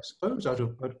thing is, I suppose,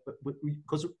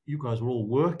 because you guys were all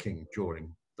working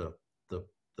during the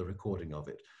recording of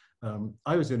it,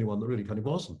 I was the only one that really kind of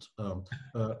wasn't.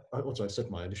 Also, I said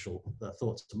my initial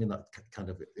thoughts. I mean, that kind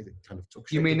of took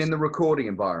shape. You mean in the recording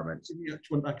environment?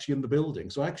 Actually in the building.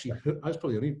 So I was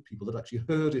probably the only people that actually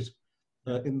heard it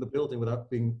in the building without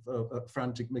being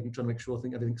frantic, trying to make sure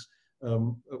everything's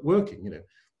working. You know.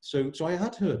 So I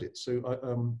had heard it. So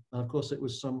and of course it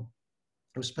was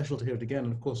special to hear it again.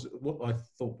 And of course, what I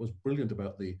thought was brilliant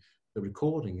about the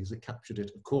recording is it captured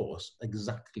it, of course,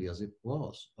 exactly as it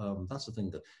was. That's the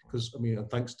thing, that because I mean,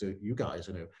 thanks to you guys,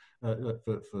 you know,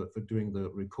 for doing the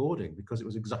recording, because it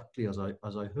was exactly as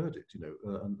I heard it, you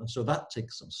know, and so that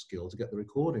takes some skill to get the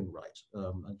recording right,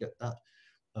 and get that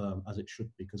as it should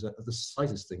be, because the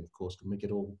slightest thing, of course, can make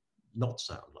it all not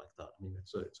sound like that. I mean,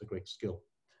 it's a great skill.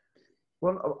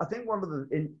 Well, I think one of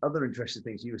the other interesting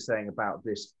things you were saying about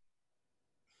this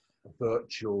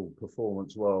virtual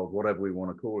performance world, whatever we want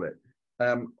to call it,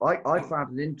 I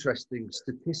found an interesting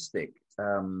statistic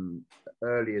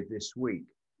earlier this week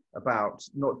about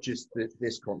not just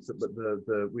this concert, but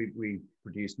we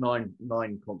produced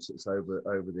nine concerts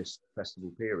over this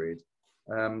festival period,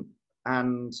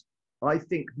 and I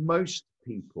think most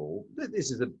people,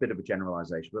 this is a bit of a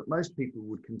generalization, but most people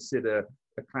would consider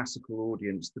a classical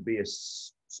audience to be a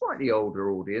slightly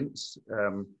older audience,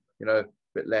 you know,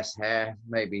 bit less hair,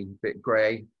 maybe a bit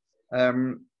grey.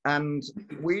 And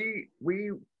we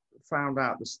found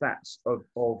out the stats of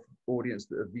audience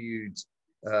that have viewed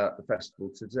the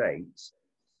festival to date,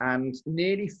 and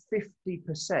nearly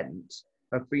 50%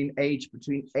 have been aged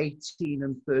between 18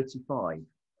 and 35.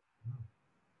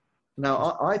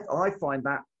 Now, I find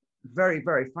that very,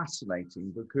 very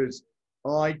fascinating, because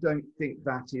I don't think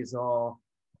that is our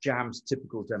Jam's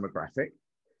typical demographic.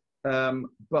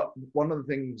 But one of the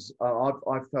things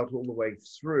I've felt all the way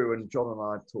through, and John and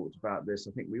I have talked about this,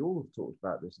 I think we all have talked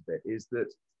about this a bit, is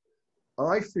that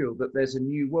I feel that there's a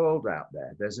new world out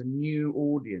there. There's a new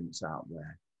audience out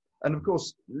there. And of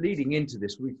course, leading into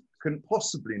this, we couldn't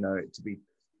possibly know it to be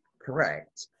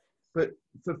correct. But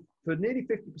for nearly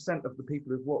 50% of the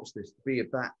people who've watched this to be of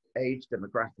that age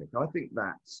demographic, I think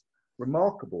that's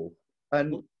remarkable.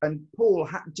 And Paul,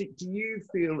 do you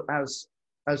feel as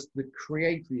the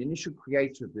creator, the initial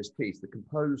creator of this piece, the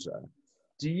composer,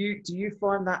 do you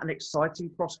find that an exciting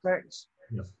prospect?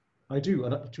 Yeah, I do.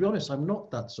 And to be honest, I'm not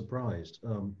that surprised,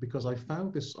 because I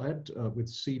found this, I had with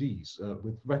CDs,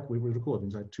 with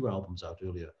recordings, I had 2 albums out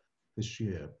earlier this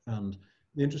year. And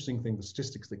the interesting thing, the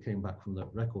statistics that came back from the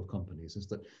record companies, is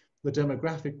that the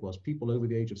demographic was people over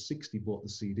the age of 60 bought the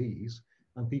CDs,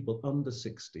 and people under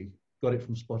 60 got it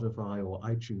from Spotify or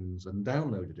iTunes and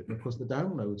downloaded it. And of course, the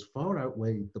downloads far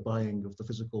outweighed the buying of the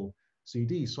physical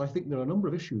CDs. So I think there are a number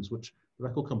of issues which the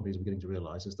record companies are beginning to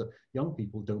realize, is that young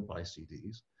people don't buy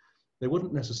CDs. They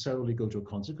wouldn't necessarily go to a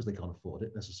concert because they can't afford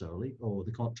it necessarily, or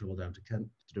they can't travel down to Kent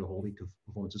to do a whole week of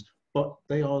performances. But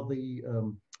they are the,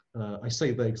 I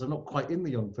say they because I'm not quite in the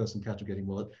young person category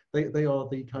anymore. They are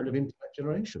the kind of internet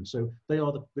generation. So they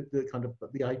are the kind of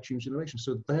the iTunes generation.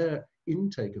 So their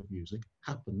intake of music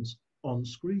happens on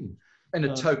screen. In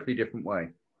a totally different way.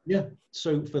 Yeah.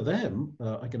 So for them,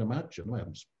 I can imagine, I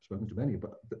haven't spoken to many,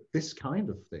 but this kind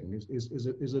of thing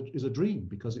is a dream,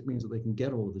 because it means that they can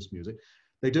get all of this music.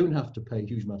 They don't have to pay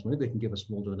huge amounts of money. They can give a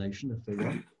small donation if they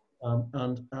want.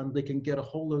 And they can get a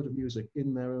whole load of music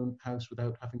in their own house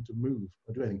without having to move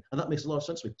or do anything. And that makes a lot of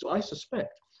sense to me. So I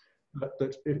suspect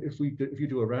that if you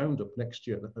do a roundup next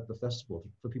year at the festival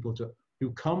for people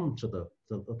who come to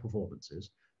the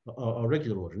performances, our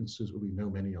regular audiences, we know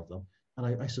many of them,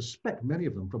 and I suspect many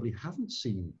of them probably haven't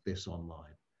seen this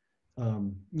online.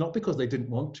 Not because they didn't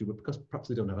want to, but because perhaps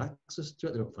they don't have access to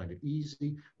it, they don't find it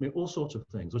easy. I mean, all sorts of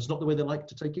things. It's not the way they like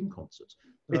to take in concerts.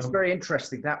 It's very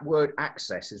interesting. That word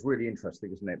access is really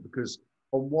interesting, isn't it? Because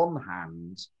on one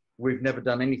hand, we've never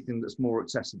done anything that's more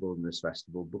accessible than this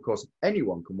festival, because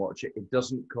anyone can watch it. It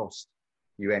doesn't cost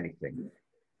you anything.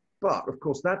 But of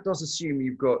course, that does assume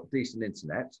you've got decent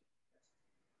internet,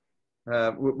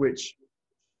 which,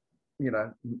 you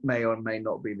know, may or may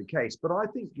not be the case. But I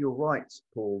think you're right,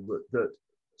 Paul, that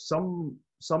some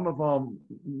of our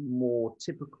more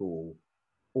typical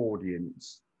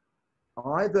audience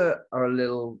either are a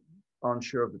little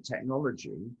unsure of the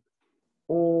technology,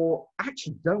 or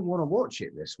actually don't want to watch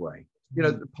it this way. You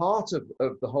know, the part of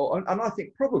the whole, and I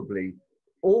think probably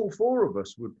all 4 of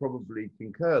us would probably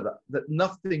concur that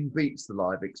nothing beats the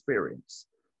live experience.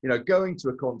 You know, going to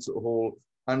a concert hall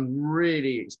and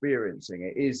really experiencing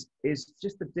it is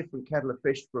just a different kettle of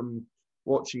fish from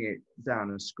watching it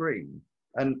down a screen.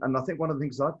 And I think one of the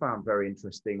things I found very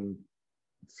interesting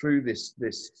through this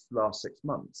last 6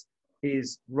 months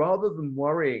is, rather than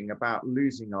worrying about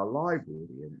losing our live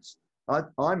audience,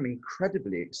 I'm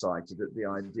incredibly excited at the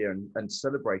idea and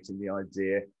celebrating the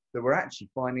idea that we're actually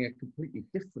finding a completely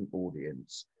different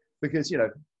audience. Because, you know,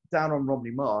 down on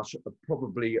Romney Marsh,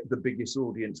 probably the biggest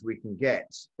audience we can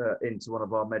get into one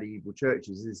of our medieval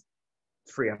churches is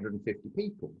 350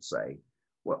 people, say.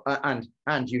 Well,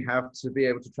 and you have to be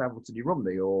able to travel to New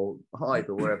Romney or Hythe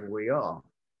or wherever we are.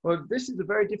 Well, this is a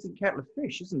very different kettle of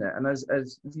fish, isn't it? And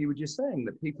as you were just saying,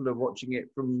 that people are watching it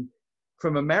from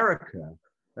America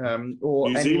or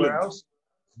New anywhere Zealand. else.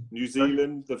 New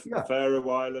Zealand, the Yeah. Faroe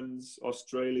Islands,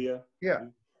 Australia. Yeah,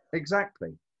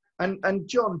 exactly. And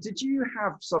John, did you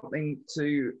have something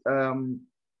to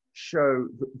show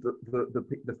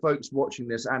the folks watching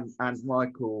this, and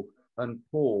Michael and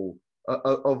Paul,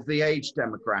 of the age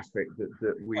demographic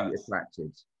that we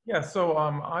attracted? Yeah, so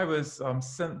I was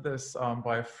sent this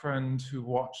by a friend who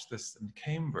watched this in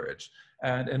Cambridge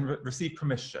and received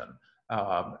permission.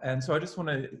 And so I just want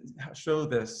to show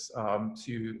this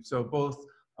so both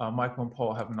Michael and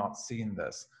Paul have not seen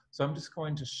this. So I'm just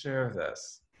going to share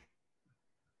this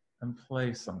and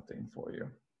play something for you.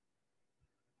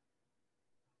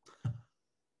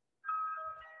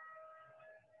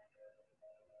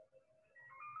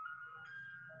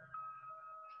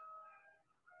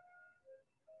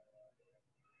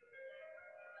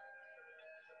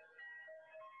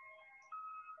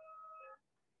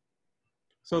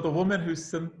 So the woman who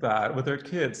sent that with her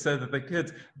kids said that the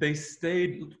kids, they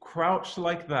stayed crouched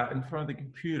like that in front of the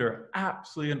computer,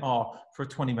 absolutely in awe, for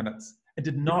 20 minutes and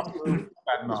did not move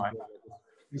at night.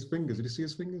 His fingers, did you see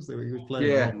his fingers? He was playing.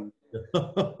 Yeah.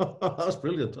 That was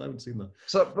brilliant. I haven't seen that.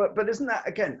 So, but isn't that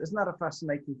a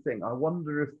fascinating thing? I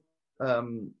wonder if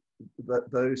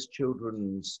those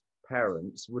children's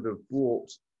parents would have brought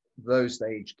those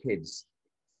age kids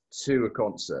to a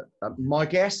concert. My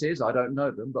guess is, I don't know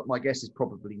them, but my guess is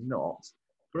probably not.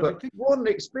 But what an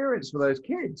experience for those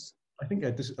kids. I think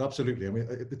this absolutely. I mean,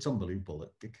 it's unbelievable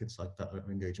that kids like that are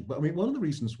engaging. But I mean, one of the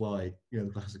reasons why, you know,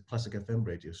 the classic FM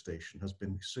radio station has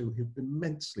been so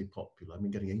immensely popular, I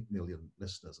mean, getting 8 million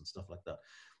listeners and stuff like that,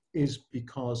 is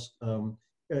because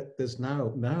there's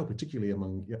now particularly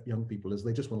among young people, is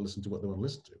they just want to listen to what they want to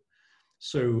listen to.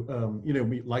 So, you know,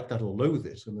 we like that or loathe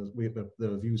it, and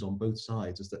there are views on both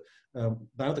sides, is that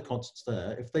now the concert's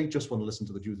there, if they just want to listen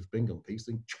to the Judith Bingham piece,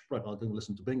 then right, I'll go and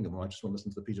listen to Bingham, or I just want to listen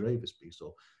to the Peter Avis piece,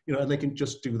 or, you know, and they can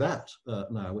just do that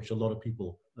now, which a lot of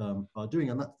people are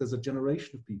doing, and there's a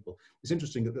generation of people. It's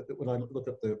interesting that when I look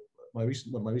at one of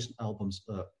my recent albums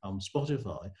on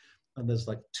Spotify, and there's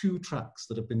like 2 tracks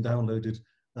that have been downloaded,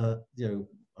 you know,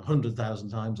 100,000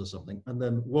 times or something, and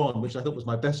then one which I thought was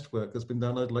my best work that's been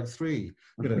downloaded like 3,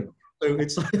 you know. So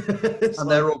it's and like,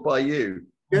 they're all by you.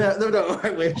 Yeah, no, I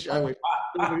wish.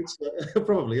 It's,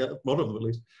 probably one of them at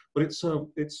least. But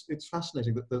it's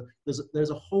fascinating that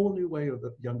there's a whole new way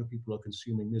that younger people are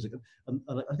consuming music, and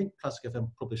I think Classic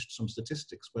FM published some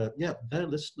statistics where their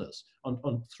listeners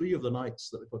on 3 of the nights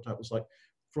that they put out was like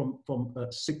from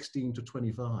 16 to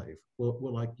 25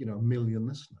 were like, you know, 1 million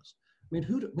listeners. I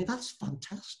mean, that's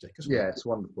fantastic, isn't it? Yeah, it's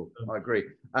wonderful. I agree.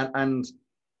 And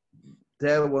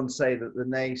dare one say that the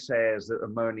naysayers that are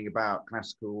moaning about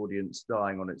classical audience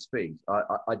dying on its feet,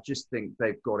 I just think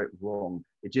they've got it wrong.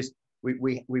 It just,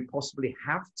 we possibly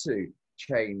have to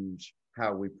change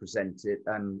how we present it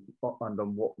and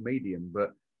on what medium.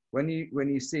 But when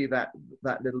you see that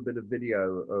little bit of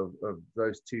video of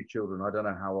those 2 children, I don't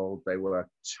know how old they were,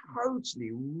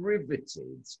 totally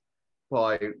riveted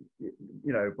by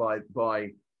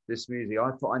this music,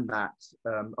 I find that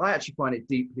I actually find it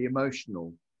deeply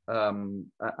emotional,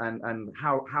 and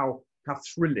how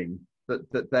thrilling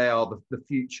that they are the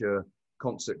future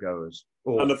concert goers,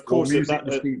 and of course music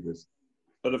receivers.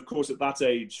 And of course, at that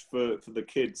age, for the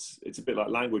kids, it's a bit like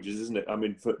languages, isn't it? I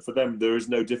mean, for them, there is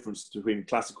no difference between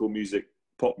classical music,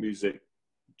 pop music,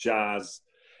 jazz.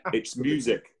 It's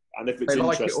music, and if it's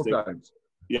interesting, like it or don't.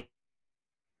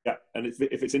 Yeah, and if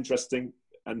it's interesting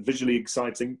and visually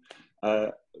exciting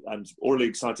and orally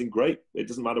exciting, great. It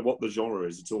doesn't matter what the genre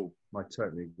is at all. I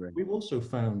totally agree. We've also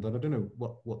found, and I don't know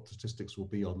what statistics will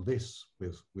be on this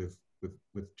with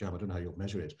Jam, I don't know how you'll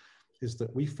measure it, is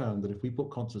that we found that if we put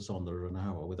concerts on that are an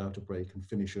hour without a break and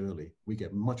finish early, we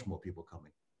get much more people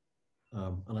coming.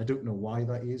 And I don't know why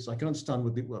that is. I can understand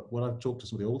when I've talked to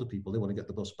some of the older people, they want to get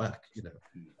the bus back, you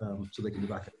know, so they can be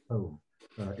back at home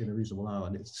in a reasonable hour.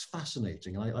 And it's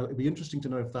fascinating. And it'd be interesting to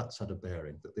know if that's had a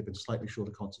bearing, that they've been slightly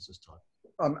shorter concerts this time.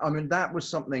 I mean, that was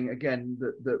something, again,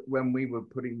 that when we were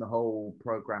putting the whole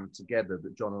program together,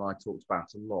 that John and I talked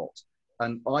about a lot.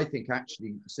 And I think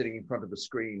actually sitting in front of a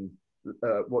screen,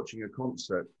 watching a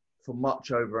concert for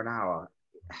much over an hour,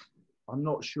 I'm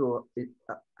not sure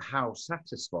how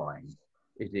satisfying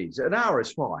it is. An hour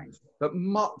is fine, but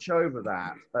much over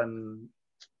that, and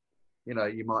you know,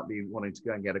 you might be wanting to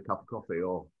go and get a cup of coffee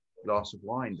or a glass of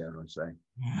wine, dare I say.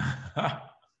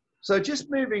 So just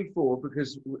moving forward,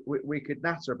 because we could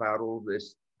natter about all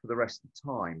this for the rest of the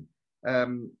time.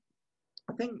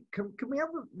 I think, can we have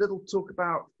a little talk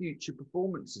about future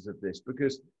performances of this?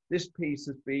 Because this piece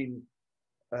has been,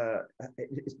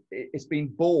 it's been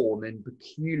born in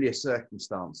peculiar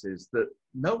circumstances that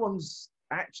no one's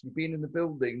actually been in the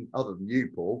building, other than you,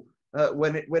 Paul,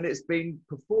 when it's been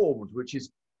performed, which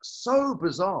is so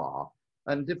bizarre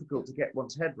and difficult to get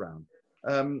one's head round.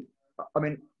 I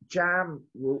mean, Jam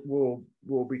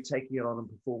will be taking it on and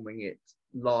performing it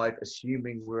live,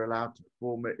 assuming we're allowed to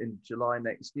perform it in July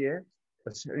next year.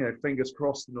 You know, fingers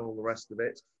crossed and all the rest of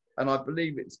it. And I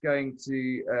believe it's going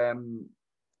to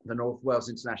the North Wales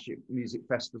International Music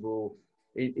Festival.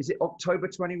 Is it October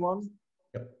 21?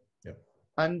 Yep. Yep.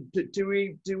 And do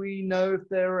we know if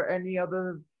there are any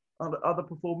other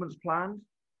performance planned?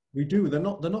 We do. They're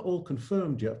not all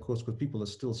confirmed yet, of course, because people are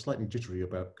still slightly jittery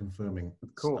about confirming.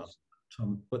 Of course. Stuff.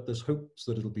 But there's hopes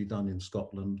that it'll be done in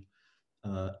Scotland,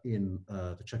 in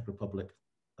the Czech Republic,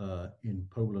 in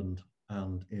Poland,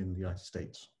 and in the United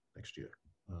States next year.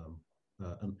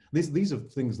 And these are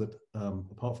things that,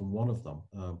 apart from one of them,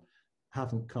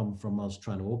 haven't come from us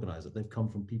trying to organize it. They've come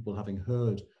from people having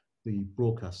heard the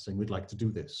broadcast saying, we'd like to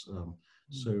do this.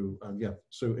 So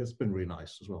it's been really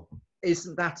nice as well.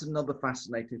 Isn't that another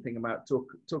fascinating thing about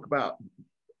talk about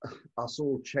us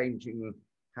all changing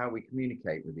how we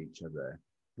communicate with each other?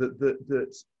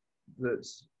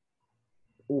 That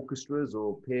orchestras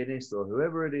or pianists or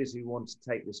whoever it is who wants to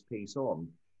take this piece on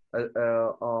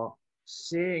are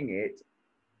seeing it,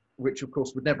 which of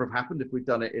course would never have happened if we'd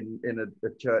done it in a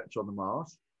church on the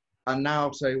Marsh, and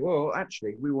now say, well,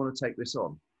 actually, we want to take this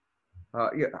on.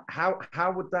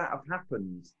 How would that have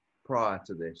happened prior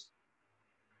to this?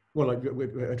 Well,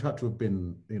 it had to have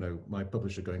been, you know, my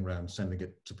publisher going around sending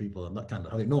it to people, and that kind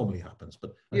of how it normally happens.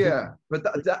 But but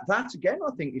that again,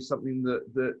 I think, is something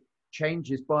that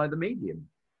changes by the medium.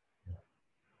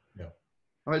 Yeah.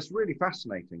 I mean, it's really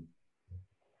fascinating.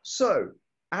 So,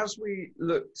 as we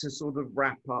look to sort of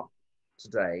wrap up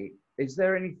today, is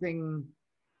there anything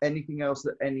else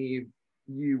that any of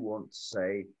you want to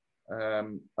say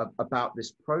about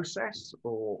this process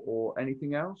or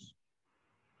anything else?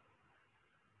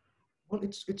 Well,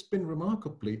 it's been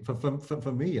remarkably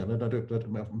for me, and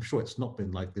I'm sure it's not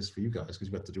been like this for you guys because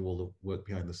you've had to do all the work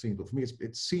behind the scenes. But for me,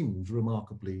 it seemed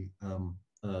remarkably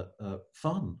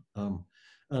fun.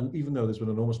 And even though there's been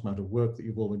an enormous amount of work that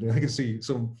you've all been doing, I can see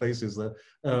some faces there.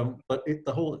 But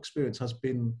the whole experience has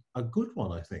been a good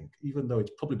one, I think. Even though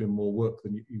it's probably been more work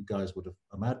than you guys would have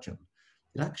imagined,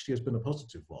 it actually has been a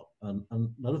positive one. And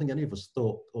I don't think any of us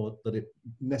thought or that it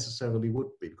necessarily would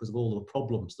be because of all the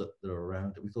problems that are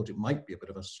around it. We thought it might be a bit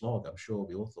of a slog. I'm sure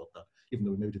we all thought that, even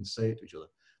though we maybe didn't say it to each other.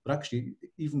 But actually,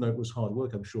 even though it was hard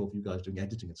work, I'm sure of you guys doing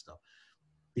editing and stuff,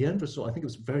 the end result, I think it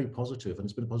was very positive, and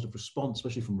it's been a positive response,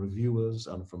 especially from reviewers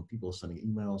and from people sending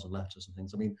emails and letters and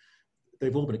things. I mean,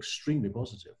 they've all been extremely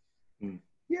positive.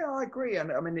 Yeah, I agree.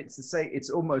 And I mean, it's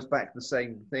almost back to the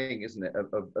same thing, isn't it,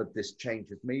 of this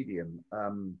change of medium.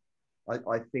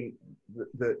 I think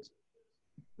that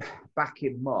back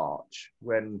in March,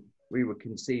 when we were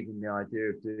conceiving the idea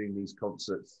of doing these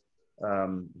concerts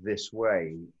this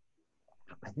way,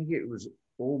 I think it was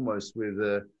almost with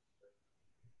a,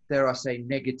 dare I say,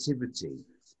 negativity.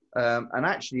 And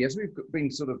actually, as we've been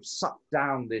sort of sucked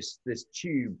down this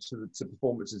tube to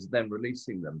performances and then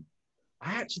releasing them,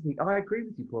 I actually think, I agree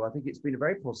with you, Paul. I think it's been a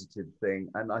very positive thing.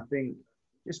 And I think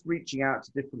just reaching out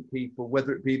to different people,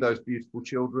 whether it be those beautiful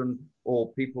children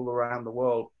or people around the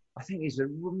world, I think is a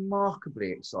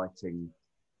remarkably exciting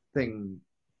thing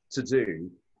to do.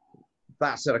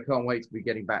 That said, I can't wait to be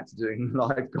getting back to doing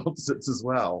live concerts as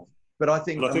well. But I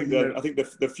think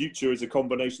the future is a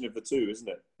combination of the two, isn't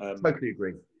it? Totally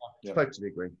agree. Yeah. Totally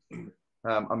agree.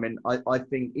 I mean, I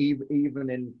think even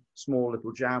in small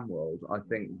little Jam world, I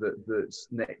think that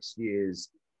next year's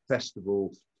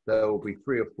festival, there will be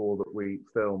 3 or 4 that we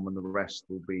film and the rest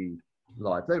will be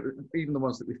live. Even the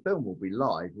ones that we film will be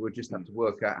live. We'll just have to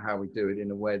work out how we do it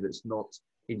in a way that's not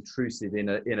intrusive in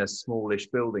a smallish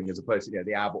building, as opposed to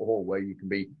the Albert Hall, where you can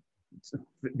be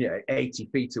 80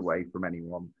 feet away from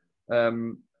anyone.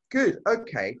 Good.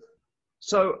 Okay.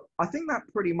 So I think that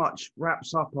pretty much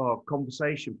wraps up our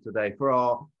conversation today for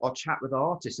our chat with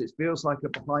artists. It feels like a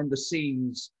behind the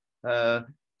scenes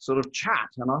sort of chat,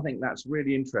 and I think that's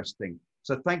really interesting.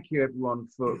 So thank you everyone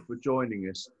for joining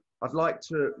us. I'd like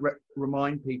to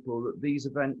remind people that these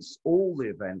events, all the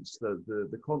events,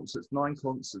 the concerts, 9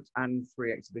 concerts and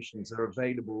 3 exhibitions are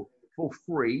available for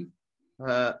free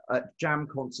at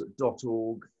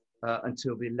jamconcert.org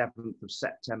until the 11th of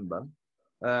September.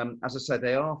 As I said,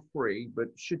 they are free, but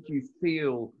should you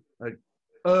feel an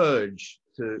urge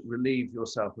to relieve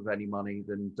yourself of any money,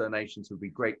 then donations would be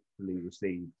gratefully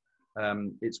received.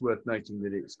 It's worth noting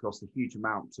that it's cost a huge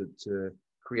amount to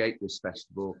create this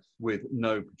festival with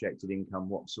no projected income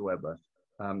whatsoever.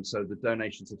 So the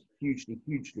donations are hugely,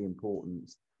 hugely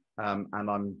important. And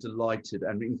I'm delighted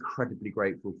and incredibly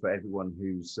grateful for everyone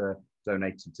who's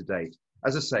donated to date.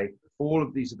 As I say, all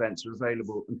of these events are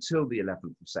available until the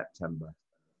 11th of September.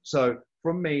 So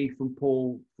from me, from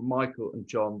Paul, from Michael and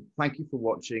John, thank you for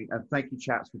watching, and thank you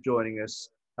chaps for joining us,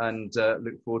 and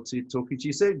look forward to talking to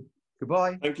you soon.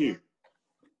 Goodbye. Thank you.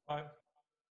 Bye.